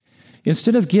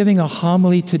Instead of giving a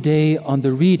homily today on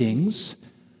the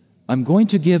readings, I'm going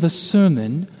to give a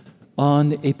sermon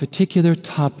on a particular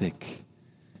topic.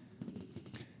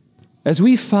 As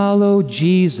we follow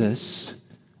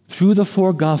Jesus through the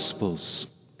four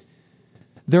Gospels,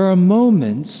 there are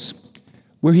moments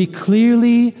where he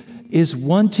clearly is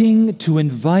wanting to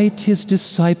invite his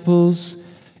disciples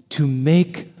to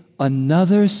make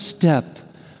another step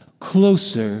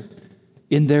closer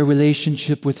in their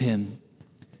relationship with him.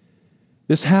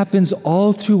 This happens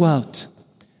all throughout.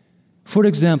 For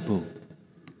example,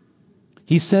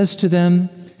 he says to them,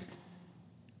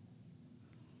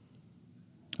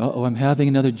 I'm having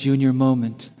another junior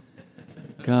moment.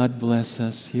 God bless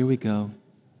us. Here we go.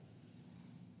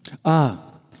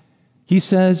 He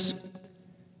says,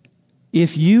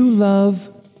 if you love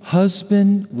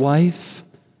husband, wife,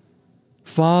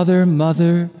 father,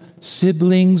 mother,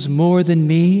 siblings more than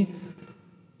me,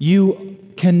 you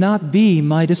cannot be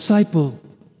my disciple.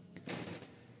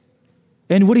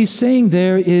 And what he's saying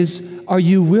there is, are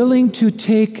you willing to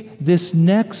take this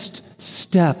next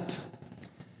step?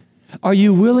 Are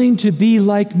you willing to be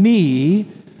like me,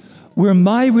 where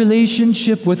my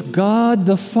relationship with God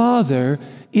the Father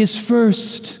is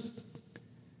first?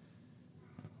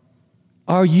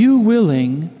 Are you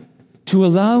willing to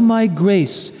allow my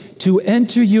grace to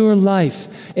enter your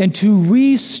life and to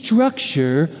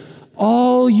restructure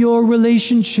all your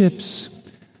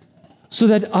relationships so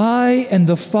that I and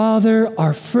the Father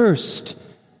are first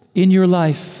in your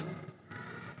life?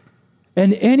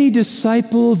 And any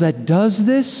disciple that does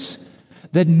this,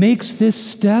 that makes this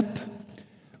step,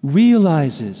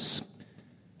 realizes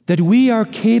that we are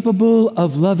capable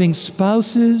of loving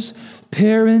spouses,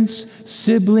 parents,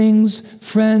 siblings,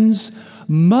 friends,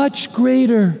 much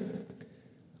greater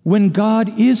when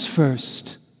God is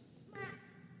first.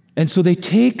 And so they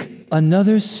take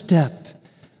another step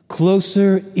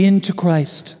closer into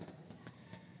Christ.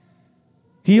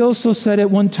 He also said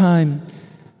at one time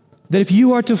that if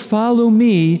you are to follow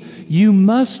me, you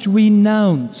must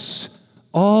renounce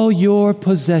all your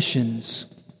possessions.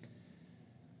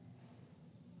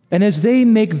 And as they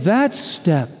make that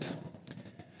step,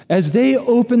 as they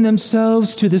open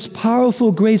themselves to this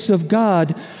powerful grace of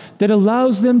God that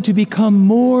allows them to become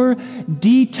more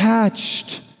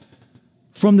detached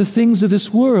from the things of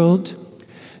this world,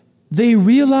 they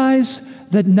realize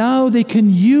that now they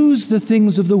can use the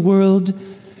things of the world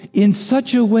in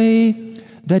such a way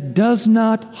that does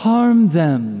not harm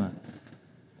them,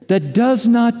 that does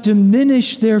not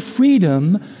diminish their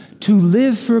freedom to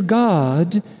live for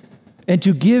God and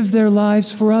to give their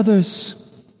lives for others.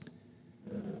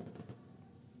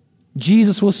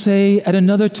 Jesus will say at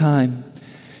another time,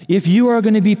 if you are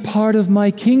going to be part of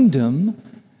my kingdom,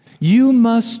 you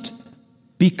must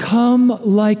become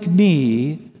like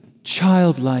me,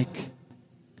 childlike.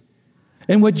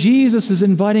 And what Jesus is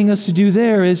inviting us to do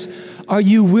there is, are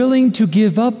you willing to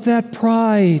give up that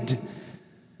pride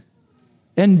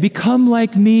and become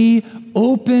like me,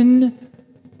 open,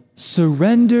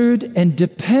 surrendered, and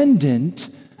dependent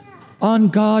on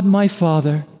God my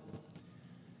Father,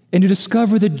 and to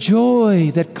discover the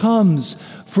joy that comes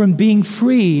from being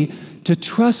free to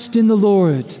trust in the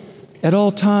Lord at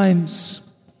all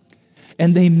times?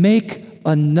 And they make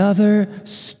another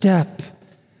step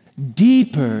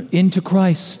deeper into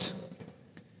Christ.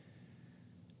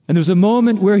 And there's a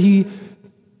moment where he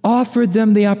offered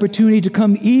them the opportunity to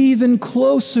come even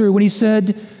closer when he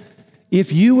said,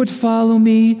 if you would follow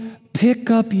me, pick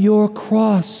up your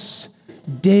cross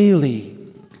daily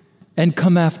and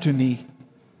come after me.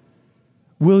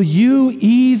 Will you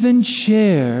even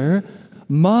share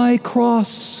my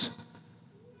cross?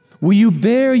 Will you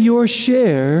bear your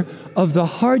share of the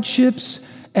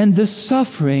hardships and the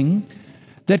suffering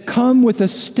that come with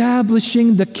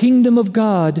establishing the kingdom of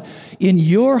God in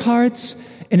your hearts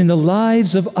and in the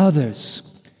lives of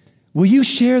others? Will you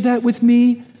share that with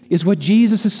me, is what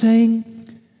Jesus is saying?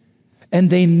 And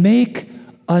they make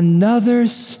another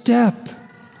step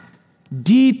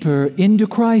deeper into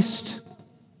Christ.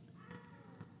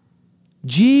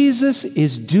 Jesus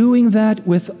is doing that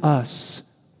with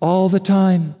us all the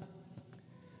time.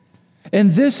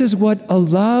 And this is what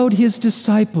allowed his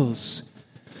disciples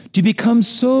to become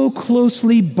so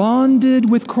closely bonded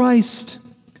with Christ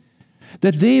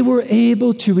that they were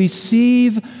able to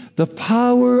receive the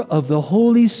power of the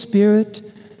Holy Spirit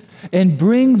and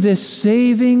bring this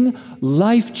saving,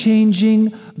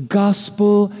 life-changing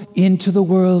gospel into the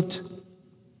world.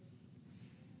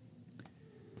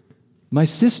 My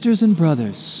sisters and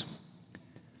brothers,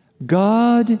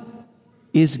 God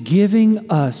is giving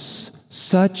us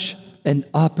such an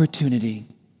opportunity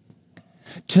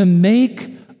to make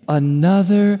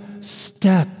another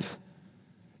step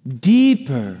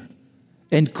deeper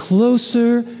and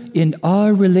closer in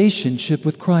our relationship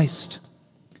with Christ.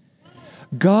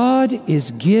 God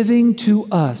is giving to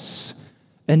us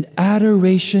an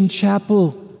adoration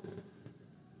chapel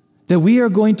that we are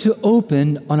going to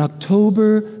open on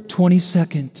October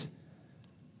 22nd.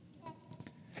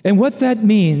 And what that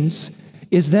means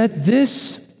is that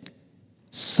this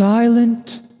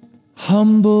silent,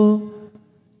 humble,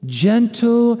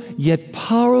 gentle, yet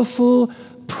powerful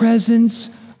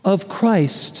presence of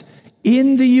Christ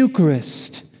in the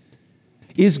Eucharist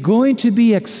is going to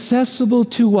be accessible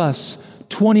to us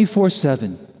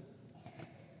 24/7.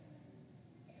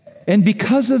 And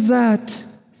because of that,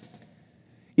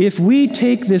 if we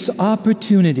take this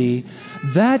opportunity,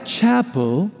 that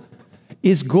chapel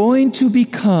is going to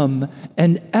become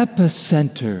an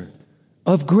epicenter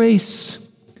of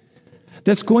grace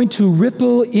that's going to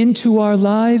ripple into our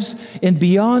lives and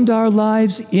beyond our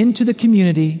lives into the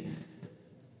community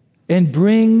and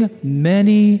bring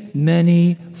many,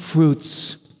 many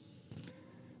fruits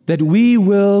that we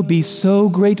will be so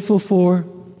grateful for.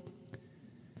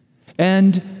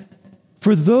 And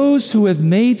for those who have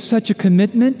made such a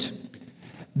commitment,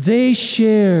 they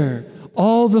share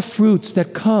all the fruits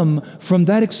that come from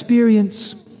that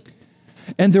experience.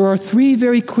 And there are three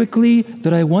very quickly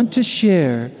that I want to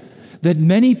share that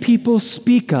many people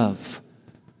speak of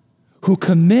who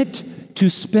commit to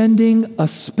spending a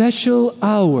special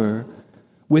hour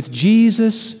with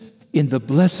Jesus in the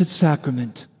Blessed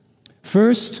Sacrament.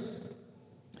 First,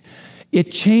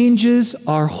 it changes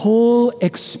our whole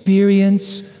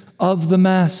experience of the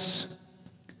Mass.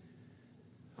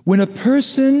 When a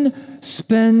person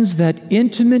spends that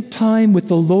intimate time with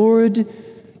the Lord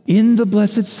in the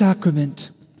Blessed Sacrament,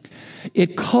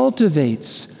 it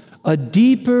cultivates a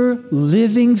deeper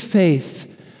living faith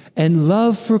and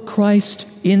love for Christ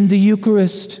in the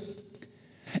Eucharist.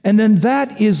 And then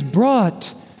that is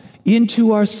brought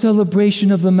into our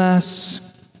celebration of the Mass.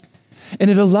 And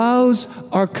it allows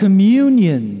our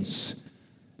communions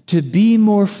to be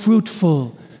more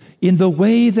fruitful in the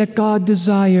way that God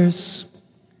desires.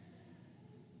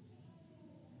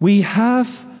 We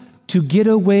have to get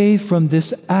away from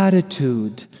this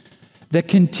attitude that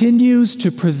continues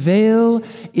to prevail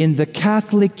in the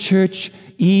Catholic Church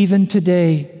even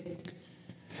today.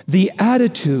 The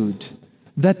attitude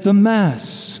that the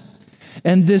Mass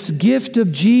and this gift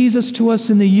of Jesus to us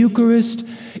in the Eucharist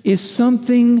is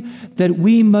something that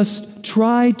we must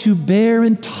try to bear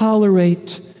and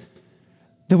tolerate,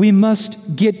 that we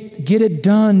must get it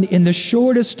done in the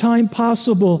shortest time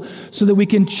possible so that we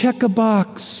can check a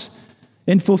box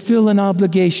and fulfill an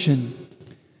obligation.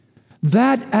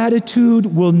 That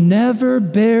attitude will never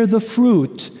bear the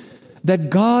fruit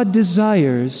that God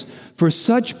desires for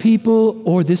such people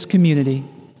or this community.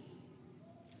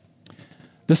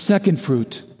 The second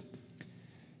fruit,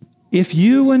 if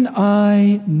you and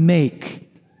I make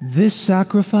this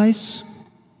sacrifice,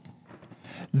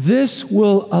 this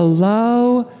will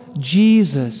allow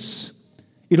Jesus,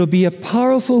 it'll be a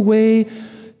powerful way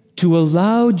to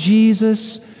allow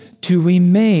Jesus to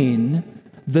remain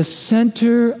the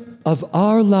center of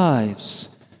our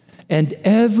lives and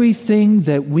everything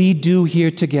that we do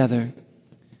here together.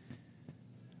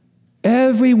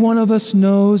 Every one of us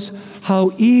knows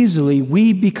how easily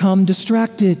we become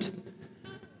distracted,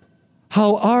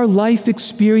 how our life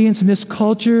experience in this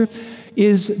culture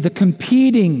is the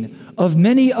competing of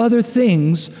many other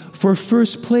things for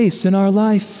first place in our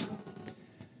life.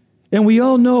 And we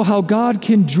all know how God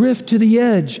can drift to the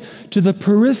edge, to the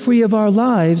periphery of our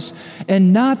lives,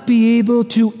 and not be able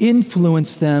to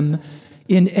influence them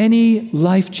in any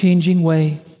life-changing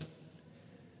way.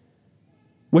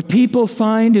 What people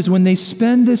find is when they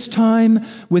spend this time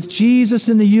with Jesus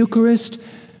in the Eucharist,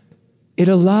 it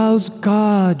allows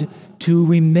God to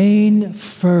remain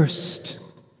first.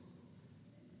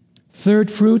 Third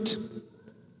fruit,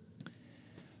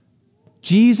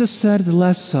 Jesus said at the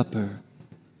Last Supper,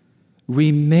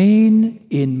 "Remain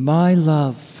in my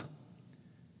love.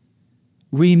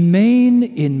 Remain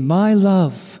in my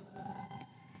love."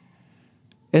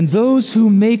 And those who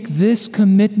make this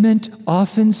commitment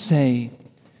often say,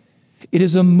 it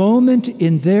is a moment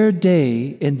in their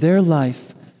day, in their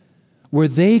life, where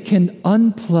they can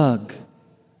unplug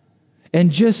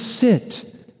and just sit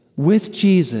with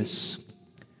Jesus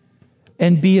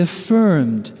and be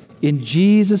affirmed in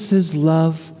Jesus'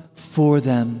 love for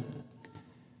them.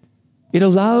 It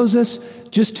allows us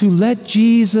just to let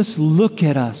Jesus look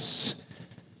at us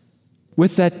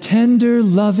with that tender,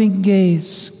 loving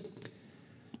gaze,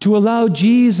 to allow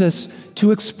Jesus to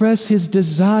express his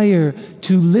desire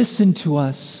to listen to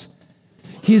us,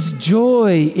 his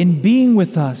joy in being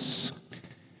with us,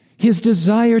 His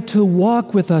desire to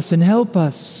walk with us and help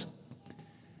us.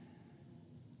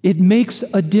 It makes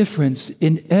a difference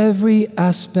in every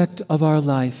aspect of our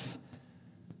life.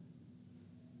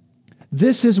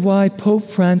 This is why Pope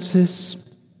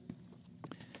Francis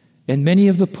and many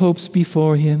of the popes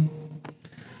before him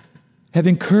have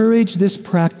encouraged this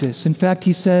practice. In fact,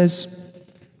 he says,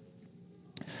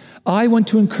 I want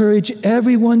to encourage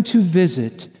everyone to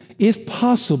visit, if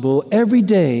possible, every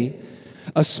day,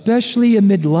 especially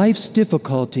amid life's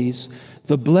difficulties,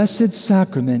 the blessed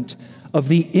sacrament of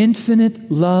the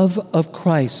infinite love of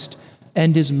Christ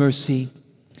and His mercy,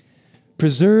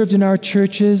 preserved in our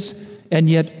churches and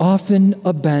yet often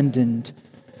abandoned,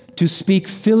 to speak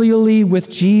filially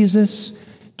with Jesus,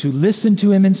 to listen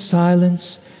to Him in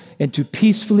silence, and to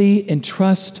peacefully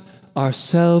entrust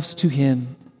ourselves to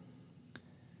Him.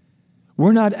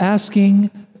 We're not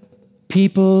asking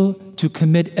people to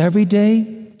commit every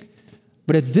day,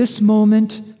 but at this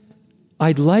moment,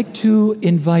 I'd like to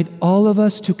invite all of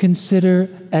us to consider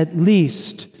at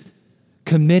least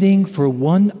committing for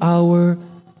 1 hour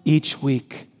each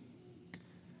week.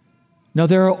 Now,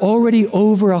 there are already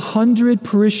over 100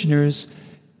 parishioners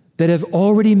that have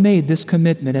already made this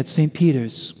commitment at St.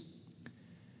 Peter's.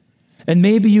 And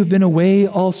maybe you've been away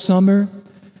all summer.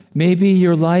 Maybe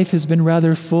your life has been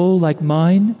rather full like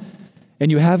mine, and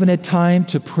you haven't had time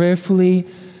to prayerfully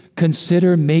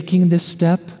consider making this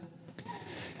step.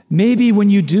 Maybe when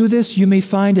you do this, you may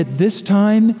find at this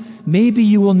time, maybe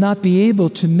you will not be able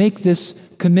to make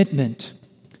this commitment.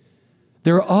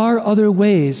 There are other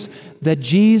ways that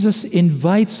Jesus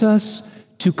invites us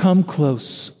to come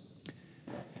close.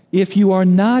 If you are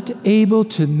not able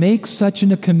to make such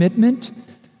a commitment,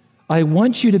 I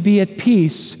want you to be at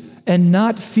peace and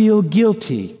not feel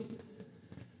guilty.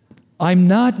 I'm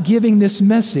not giving this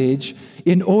message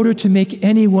in order to make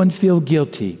anyone feel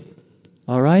guilty.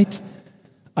 All right?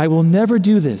 I will never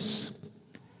do this.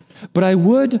 But I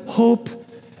would hope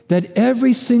that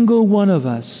every single one of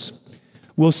us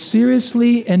will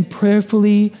seriously and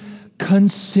prayerfully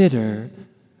consider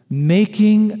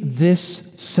making this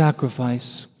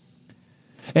sacrifice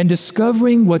and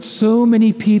discovering what so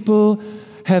many people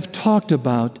have talked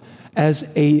about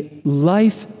as a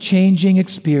life-changing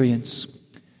experience.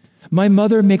 My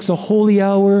mother makes a holy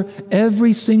hour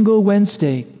every single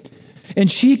Wednesday,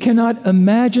 and she cannot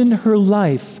imagine her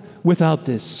life without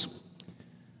this.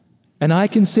 And I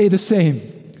can say the same.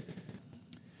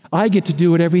 I get to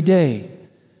do it every day.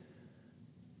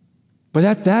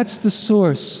 But that's the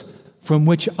source from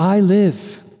which I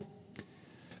live.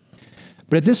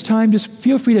 But at this time, just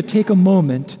feel free to take a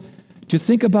moment to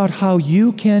think about how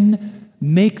you can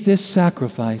make this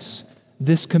sacrifice,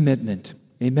 this commitment.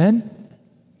 Amen?